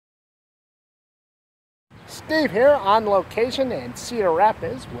Steve here on location in Cedar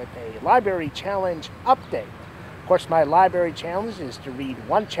Rapids with a library challenge update. Of course, my library challenge is to read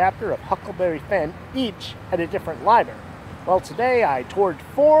one chapter of Huckleberry Finn, each at a different library. Well, today I toured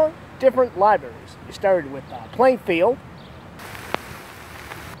 4 different libraries. We started with Plainfield,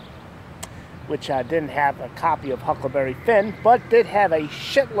 which didn't have a copy of Huckleberry Finn, but did have a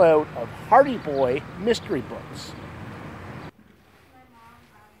shitload of Hardy Boy mystery books.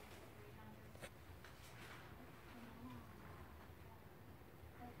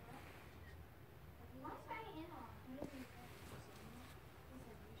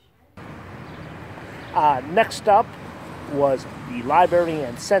 Next up was the library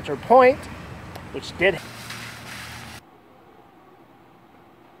in Center Point, which did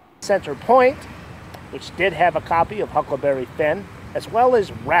have a copy of Huckleberry Finn, as well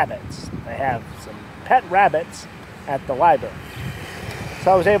as rabbits. They have some pet rabbits at the library.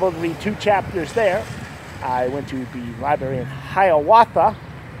 So I was able to read 2 chapters there. I went to the library in Hiawatha,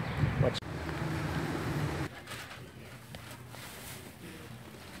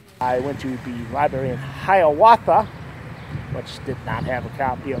 which did not have a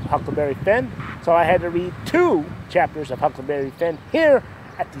copy of Huckleberry Finn. So I had to read 2 chapters of Huckleberry Finn here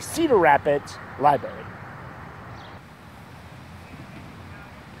at the Cedar Rapids Library.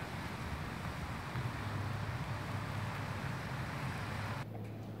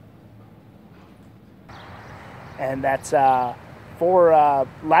 And that's 4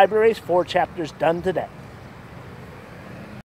 libraries, 4 chapters done today.